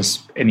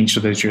process in each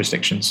of those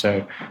jurisdictions.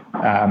 So,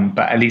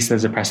 but at least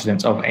there's a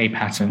precedent of a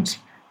patent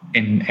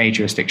in a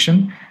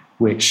jurisdiction,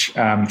 which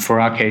for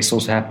our case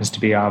also happens to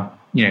be our,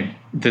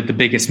 the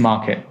biggest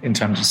market in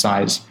terms of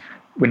size.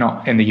 We're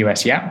not in the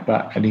US yet,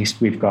 but at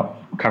least we've got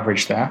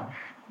coverage there.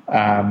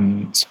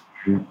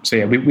 So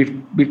yeah,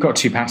 we've got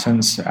 2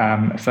 patents,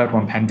 a third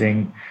one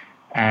pending,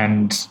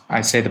 and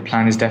I'd say the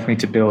plan is definitely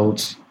to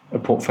build a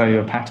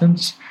portfolio of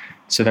patents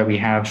so that we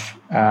have,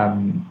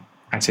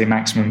 I'd say,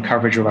 maximum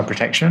coverage of our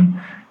protection,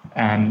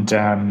 and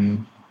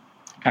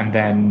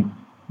then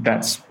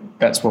that's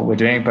what we're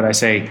doing. But I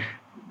say,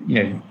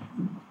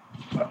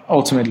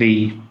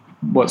 ultimately,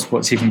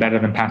 what's even better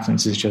than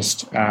patents is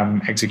just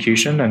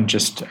execution and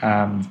just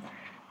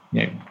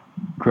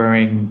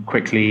growing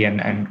quickly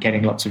and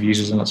getting lots of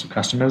users and lots of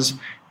customers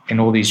in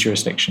all these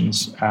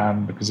jurisdictions.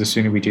 Because the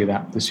sooner we do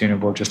that, the sooner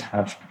we'll just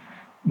have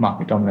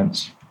market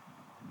dominance.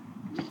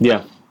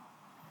 Yeah.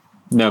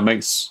 No, it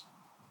makes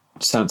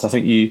sense. I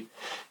think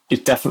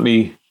it's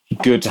definitely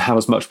good to have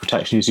as much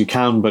protection as you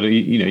can, but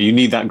you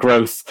need that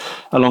growth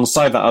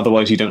alongside that.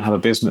 Otherwise, you don't have a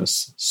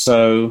business.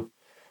 So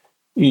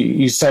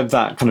you said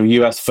that kind of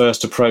US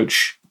first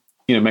approach,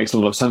 makes a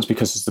lot of sense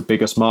because it's the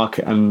biggest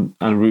market and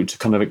route to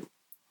kind of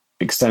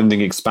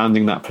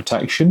expanding that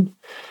protection.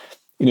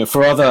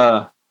 For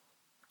other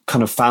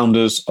kind of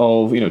founders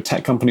of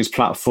tech companies,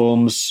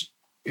 platforms,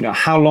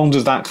 how long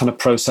does that kind of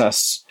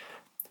process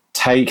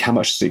take? How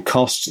much does it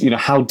cost?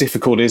 How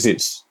difficult is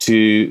it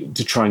to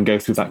try and go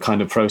through that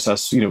kind of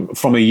process,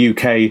 from a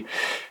UK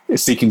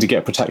seeking to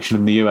get protection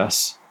in the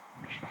US?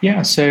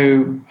 Yeah,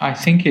 so I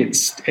think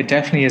it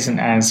definitely isn't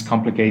as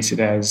complicated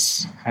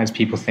as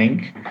people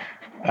think.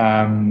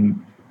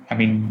 I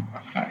mean,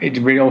 it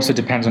really also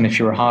depends on if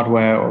you're a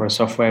hardware or a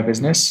software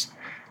business.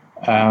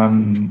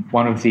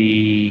 One of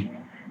the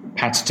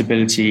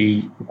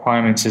patentability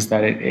requirements is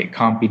that it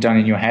can't be done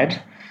in your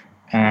head.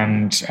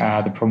 And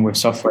the problem with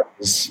software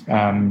is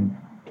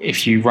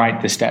if you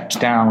write the steps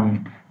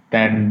down,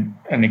 then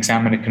an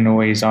examiner can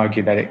always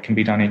argue that it can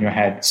be done in your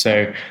head.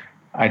 So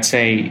I'd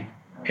say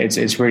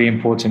it's really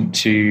important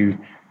to,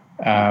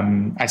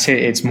 I'd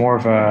say it's more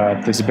of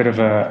there's a bit of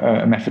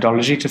a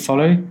methodology to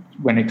follow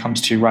when it comes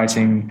to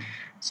writing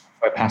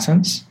software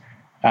patents.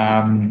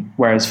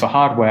 Whereas for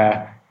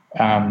hardware,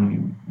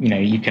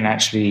 you can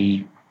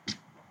actually,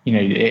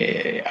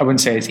 I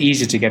wouldn't say it's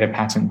easy to get a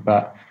patent,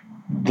 but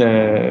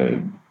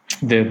the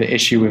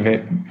issue with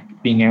it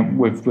being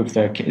with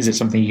the, is it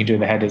something you can do in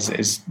the head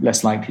is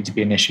less likely to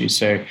be an issue.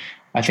 So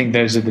I think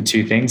those are the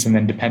 2 things. And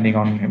then depending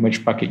on in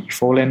which bucket you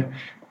fall in,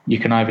 you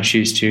can either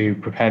choose to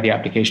prepare the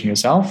application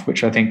yourself,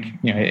 which I think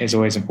is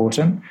always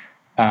important,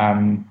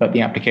 but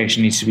the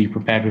application needs to be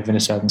prepared within a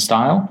certain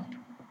style,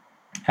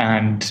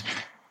 and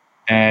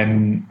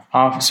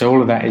so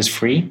all of that is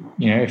free.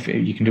 If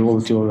you can do all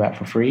of that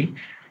for free,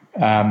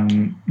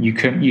 you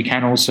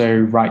can also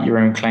write your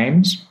own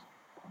claims,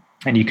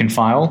 and you can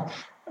file.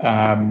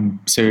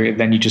 So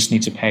then you just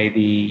need to pay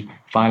the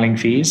filing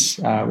fees,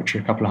 which are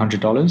a couple of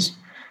 $100,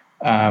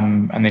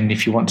 and then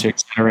if you want to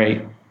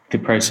accelerate the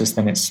process,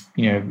 then it's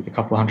a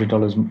couple of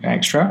 $100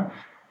 extra.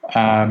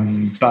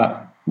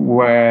 But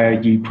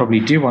where you probably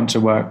do want to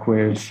work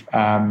with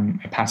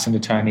a patent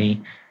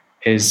attorney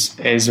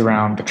is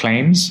around the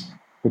claims,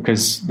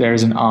 because there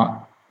is an art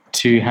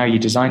to how you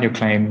design your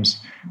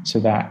claims, so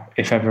that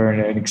if ever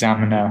an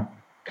examiner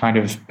kind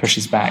of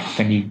pushes back,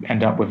 then you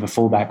end up with a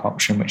fallback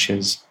option, which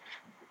is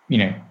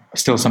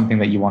still something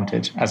that you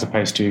wanted, as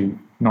opposed to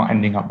not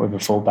ending up with a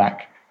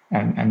fallback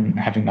and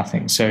having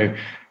nothing. So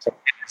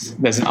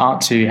there's an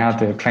art to how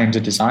the claims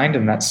are designed,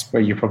 and that's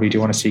where you probably do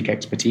want to seek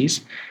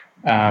expertise.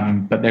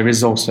 But there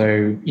is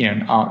also,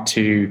 an art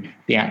to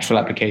the actual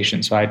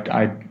application. So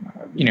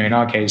in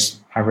our case,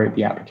 I wrote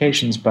the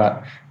applications,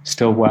 but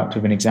still worked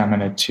with an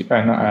examiner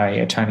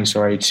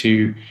attorney,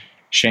 to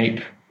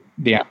shape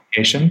the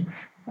application.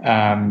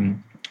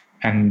 And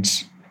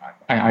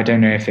I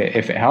don't know if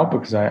it helped,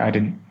 because I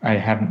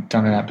haven't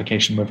done an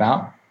application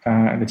without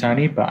an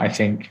attorney, but I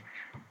think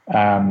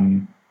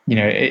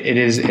it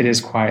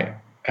is quite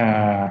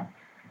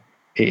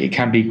it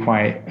can be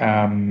quite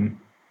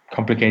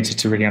complicated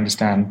to really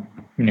understand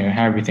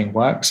how everything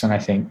works. And I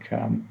think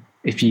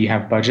if you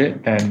have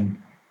budget,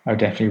 then I would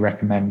definitely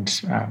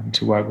recommend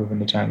to work with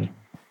an attorney.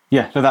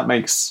 Yeah, no, that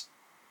makes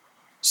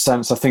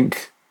sense. I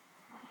think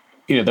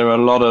there are a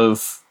lot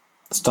of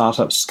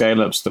startups,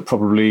 scale-ups that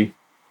probably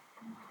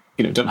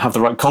don't have the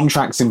right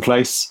contracts in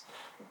place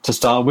to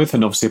start with,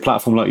 and obviously a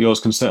platform like yours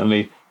can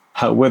certainly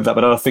help with that.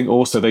 But I think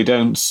also they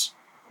don't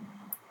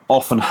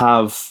often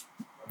have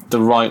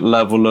the right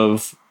level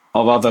of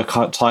other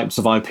types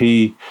of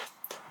IP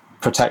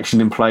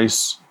protection in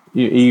place,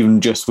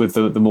 even just with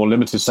the more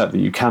limited set that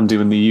you can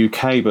do in the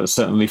UK, but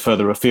certainly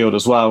further afield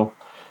as well.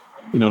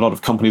 A lot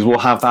of companies will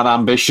have that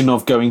ambition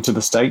of going to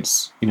the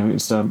States.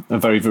 It's a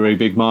very, very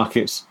big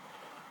market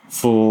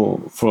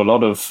for a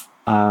lot of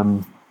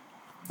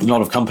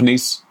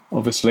companies,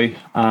 obviously.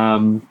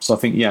 So I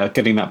think,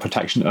 getting that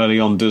protection early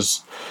on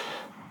does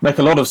make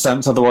a lot of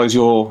sense. Otherwise,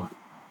 your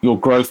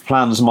growth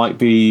plans might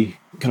be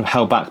kind of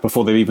held back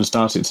before they've even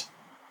started.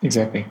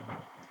 Exactly.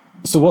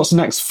 So what's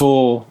next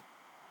for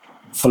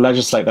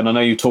Legislate then? I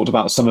know you talked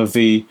about some of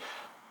the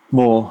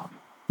more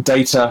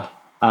data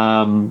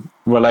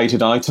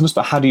related items,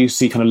 but how do you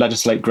see kind of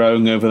Legislate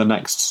growing over the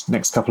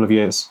next couple of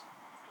years?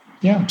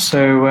 Yeah,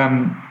 so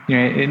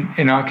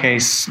in our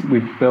case,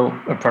 we've built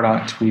a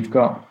product. We've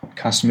got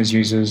customers,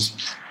 users.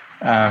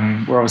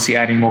 We're obviously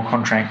adding more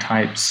contract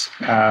types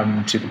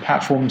to the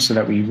platform so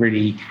that we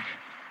really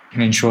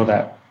can ensure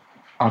that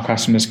our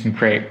customers can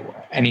create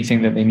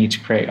anything that they need to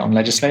create on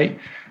Legislate.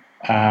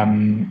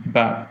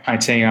 But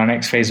I'd say our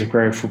next phase of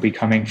growth will be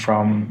coming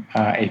from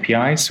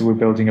APIs. So we're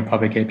building a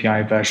public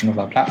API version of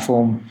our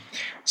platform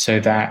so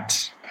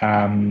that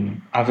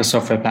other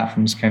software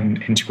platforms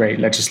can integrate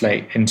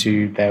Legislate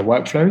into their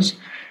workflows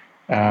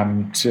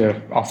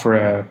to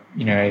offer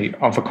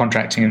offer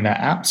contracting in their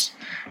apps.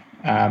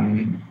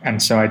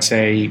 And so I'd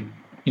say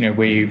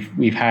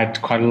we've had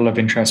quite a lot of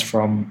interest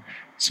from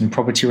some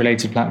property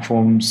related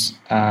platforms.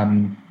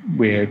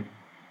 We're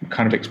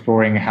kind of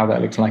exploring how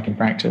that looks like in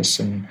practice,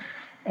 and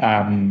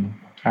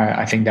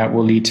I think that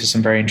will lead to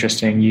some very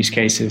interesting use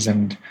cases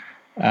and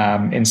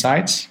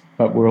insights.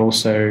 But we're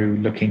also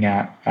looking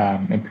at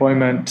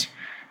employment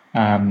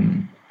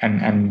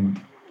and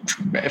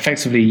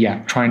effectively,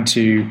 trying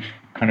to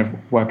kind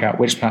of work out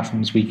which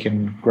platforms we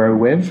can grow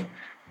with.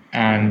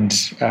 And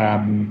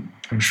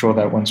I'm sure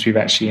that once we've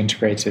actually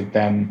integrated,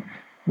 then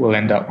we'll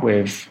end up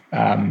with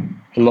a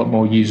lot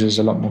more users,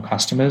 a lot more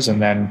customers,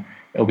 and then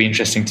it'll be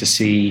interesting to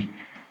see,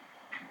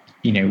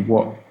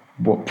 what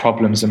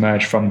problems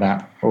emerge from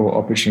that or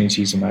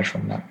opportunities emerge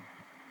from that.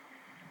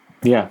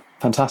 Yeah,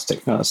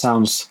 fantastic. No, that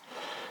sounds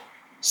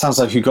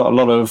like you've got a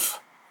lot of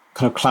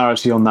kind of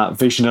clarity on that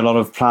vision, a lot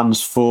of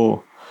plans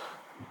for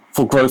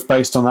growth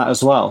based on that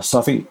as well. So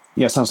I think,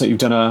 it sounds like you've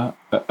done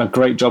a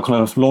great job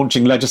kind of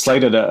launching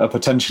Legislate at a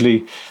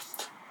potentially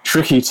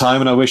tricky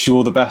time, and I wish you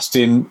all the best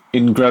in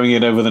growing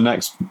it over the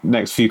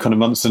next few kind of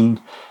months and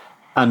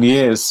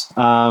years.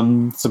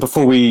 So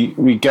before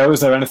we go,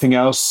 is there anything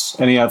else,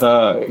 any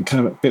other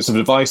kind of bits of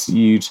advice that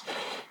you'd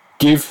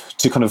give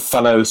to kind of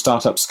fellow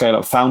startup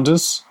scale-up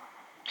founders?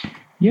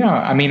 Yeah,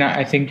 I mean,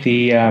 I think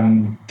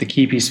the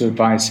key piece of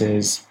advice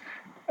is,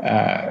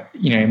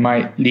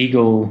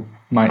 legal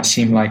might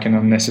seem like an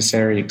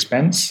unnecessary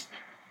expense.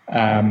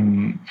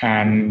 And,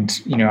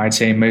 I'd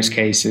say in most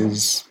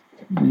cases,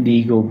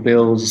 legal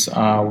bills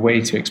are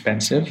way too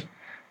expensive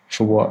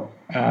for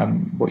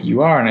what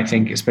you are. And I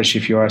think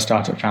especially if you're a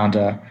startup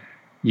founder,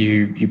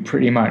 you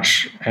pretty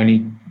much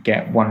only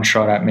get one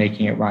shot at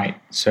making it right.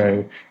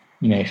 So,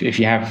 if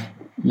you have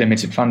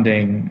limited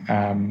funding,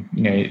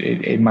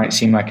 it might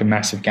seem like a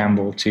massive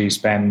gamble to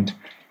spend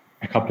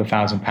a couple of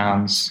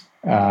 £1,000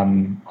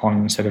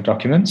 on a set of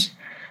documents.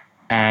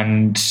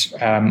 And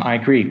I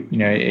agree,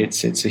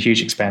 it's a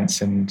huge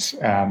expense, and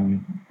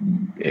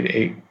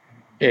it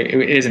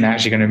isn't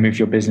actually going to move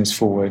your business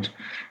forward.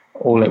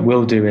 All it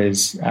will do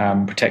is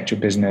protect your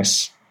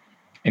business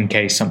in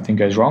case something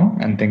goes wrong,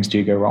 and things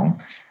do go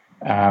wrong.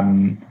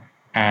 And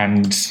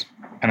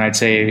I'd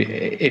say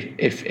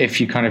if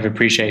you kind of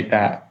appreciate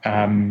that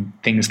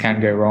things can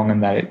go wrong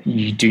and that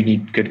you do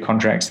need good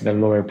contracts that are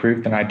lawyer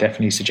approved, then I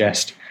definitely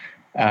suggest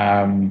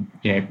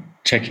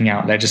checking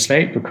out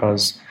Legislate,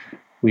 because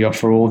we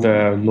offer all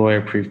the lawyer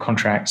approved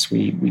contracts.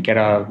 We get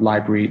our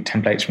library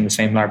templates from the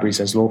same libraries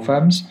as law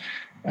firms,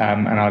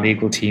 and our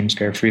legal teams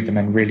go through them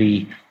and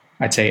really,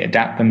 I'd say,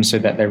 adapt them so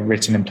that they're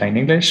written in plain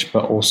English,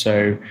 but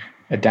also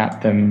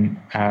adapt them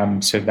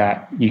so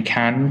that you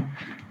can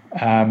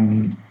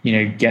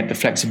get the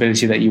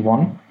flexibility that you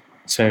want.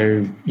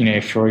 So,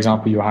 if, for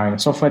example, you're hiring a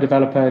software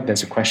developer,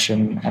 there's a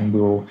question, and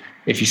we'll,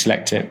 if you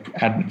select it,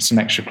 add some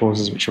extra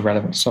clauses which are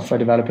relevant to software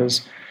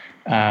developers.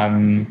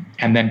 And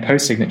then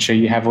post-signature,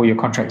 you have all your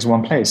contracts in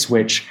one place,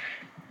 which,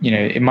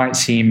 it might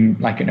seem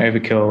like an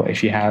overkill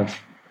if you have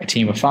a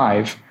team of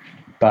 5,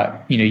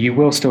 but, you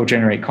will still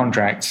generate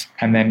contracts.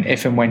 And then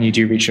if and when you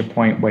do reach a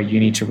point where you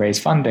need to raise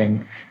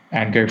funding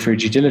and go through a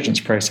due diligence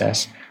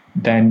process,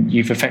 then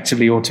you've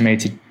effectively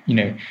automated,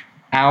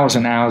 hours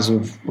and hours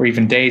or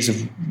even days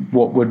of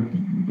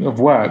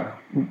work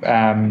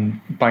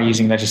by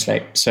using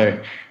Legislate.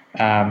 So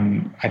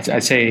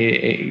I'd say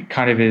it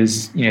kind of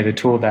is, the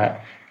tool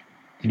that,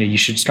 you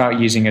should start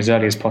using as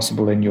early as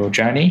possible in your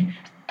journey,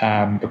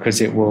 because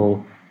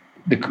the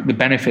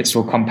benefits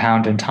will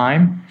compound in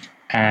time.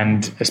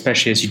 And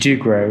especially as you do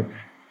grow,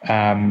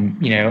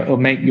 it'll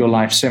make your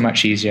life so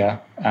much easier.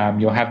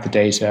 You'll have the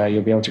data,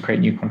 you'll be able to create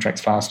new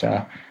contracts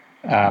faster,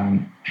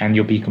 and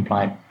you'll be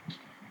compliant.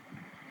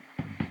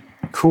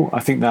 Cool. I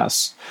think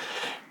that's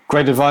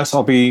great advice.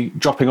 I'll be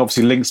dropping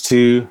obviously links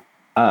to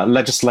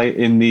Legislate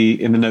in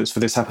the notes for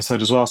this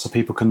episode as well, so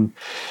people can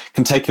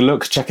take a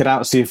look, check it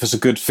out, see if it's a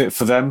good fit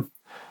for them.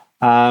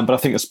 But I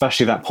think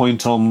especially that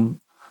point on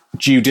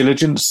due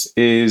diligence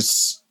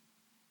is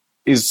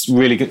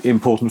really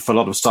important for a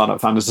lot of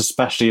startup founders,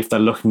 especially if they're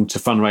looking to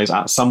fundraise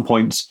at some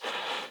point.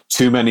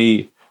 Too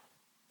many,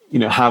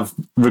 have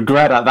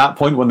regret at that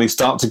point when they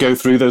start to go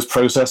through those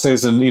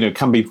processes, and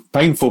can be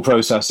painful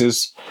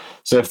processes.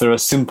 So if there are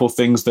simple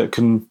things that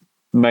can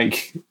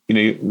make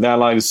their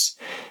lives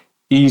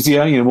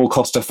easier, more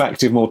cost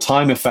effective, more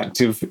time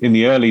effective in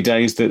the early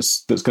days,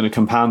 that's going to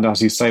compound,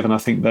 as you say, then I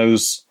think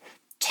those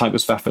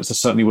types of efforts are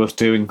certainly worth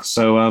doing.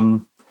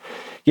 So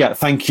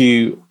thank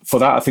you for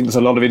that. I think there's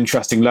a lot of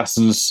interesting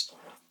lessons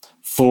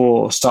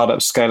for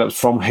startups, scale-ups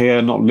from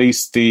here, not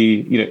least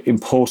the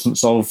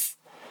importance of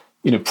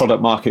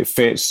product market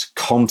fit,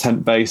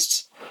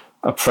 content-based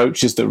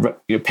approaches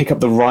that pick up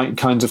the right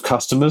kinds of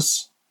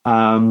customers.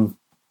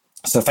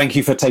 So thank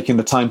you for taking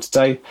the time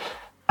today.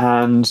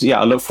 And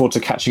I look forward to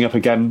catching up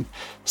again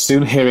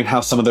soon, hearing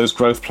how some of those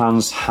growth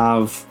plans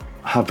have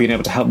been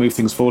able to help move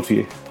things forward for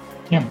you.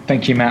 Yeah,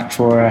 thank you, Matt,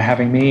 for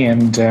having me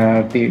and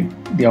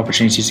the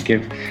opportunity to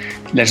give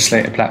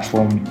Legislate a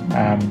platform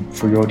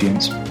for your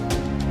audience.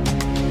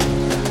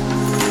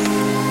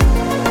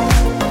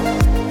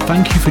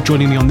 Thank you for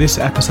joining me on this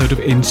episode of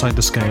Inside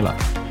the Scale-Up.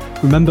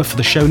 Remember, for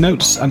the show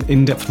notes and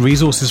in-depth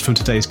resources from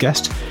today's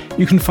guest,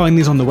 you can find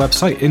these on the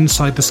website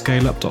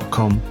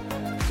insidethescaleup.com.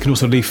 You can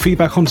also leave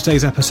feedback on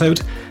today's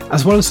episode,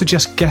 as well as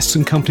suggest guests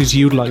and companies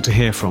you'd like to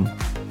hear from.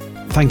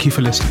 Thank you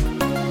for listening.